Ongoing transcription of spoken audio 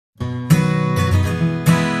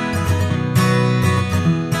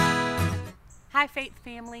Hi, Faith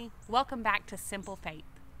family. Welcome back to Simple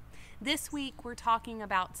Faith. This week, we're talking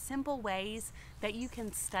about simple ways that you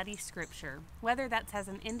can study Scripture, whether that's as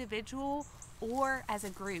an individual or as a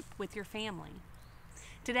group with your family.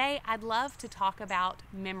 Today, I'd love to talk about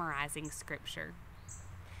memorizing Scripture.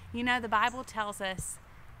 You know, the Bible tells us,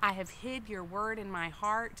 "I have hid your word in my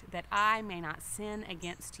heart that I may not sin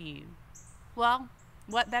against you." Well,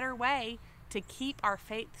 what better way to keep our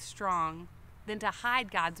faith strong than to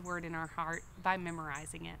hide God's word in our heart by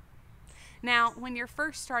memorizing it? Now, when you're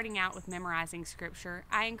first starting out with memorizing Scripture,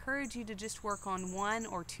 I encourage you to just work on 1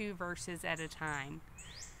 or 2 verses at a time.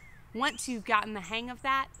 Once you've gotten the hang of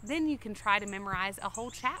that, then you can try to memorize a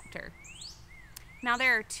whole chapter. Now,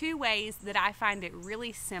 there are 2 ways that I find it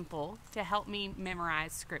really simple to help me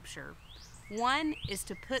memorize Scripture. One is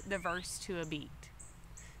to put the verse to a beat.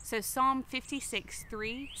 So Psalm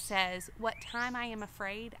 56:3 says, "What time I am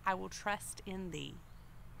afraid, I will trust in thee."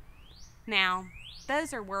 Now,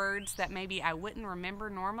 those are words that maybe I wouldn't remember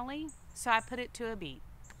normally, so I put it to a beat.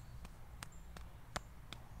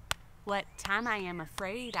 "What time I am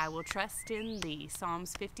afraid, I will trust in thee,"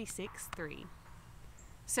 Psalms 56:3.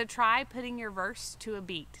 So try putting your verse to a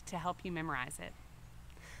beat to help you memorize it.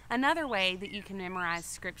 Another way that you can memorize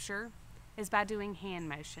Scripture is by doing hand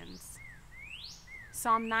motions.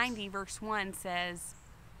 Psalm 90 verse 1 says,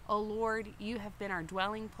 "O Lord, you have been our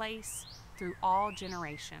dwelling place through all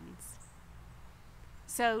generations."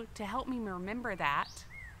 So to help me remember that,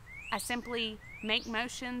 I simply make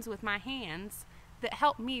motions with my hands that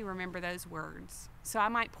help me remember those words. So I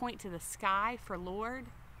might point to the sky for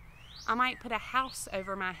Lord, I might put a house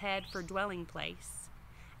over my head for dwelling place,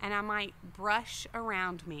 and I might brush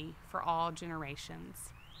around me for all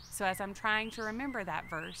generations. So as I'm trying to remember that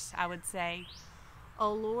verse, I would say,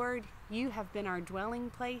 "O Lord, you have been our dwelling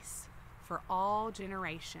place for all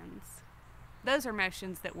generations." Those are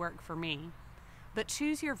motions that work for me. But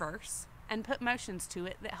choose your verse and put motions to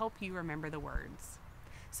it that help you remember the words.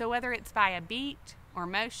 So whether it's by a beat or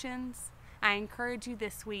motions, I encourage you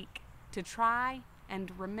this week to try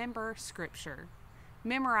and remember Scripture.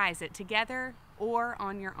 Memorize it together or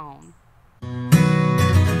on your own.